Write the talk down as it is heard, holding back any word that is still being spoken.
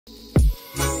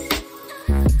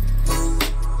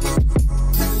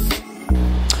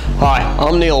Hi,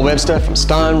 I'm Neil Webster from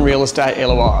Stone Real Estate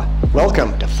Illawarra.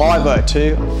 Welcome to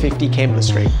 502 50 Kembla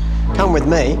Street. Come with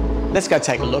me, let's go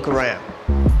take a look around.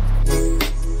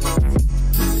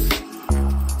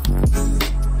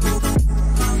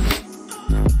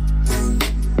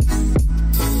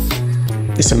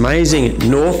 This amazing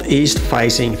northeast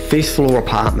facing 5th floor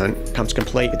apartment comes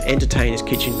complete with entertainer's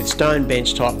kitchen with stone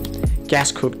bench top,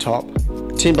 gas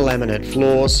cooktop, timber laminate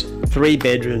floors, 3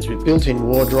 bedrooms with built-in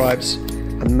wardrobes,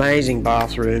 amazing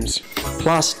bathrooms,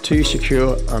 plus 2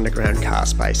 secure underground car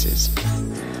spaces.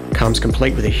 Comes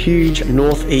complete with a huge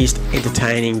northeast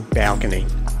entertaining balcony.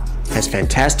 Has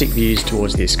fantastic views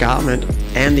towards the escarpment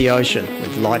and the ocean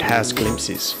with lighthouse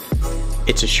glimpses.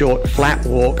 It's a short, flat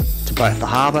walk to both the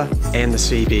harbour and the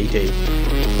CBD.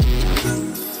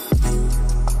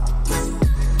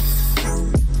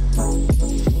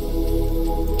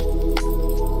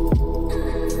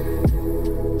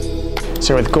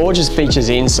 So with gorgeous features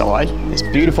inside, this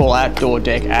beautiful outdoor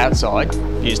deck outside,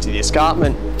 views to the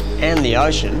escarpment and the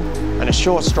ocean, and a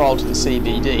short stroll to the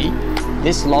CBD,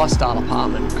 this lifestyle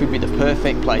apartment could be the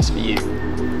perfect place for you.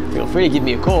 Feel free to give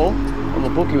me a call and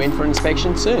we'll book you in for an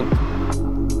inspection soon.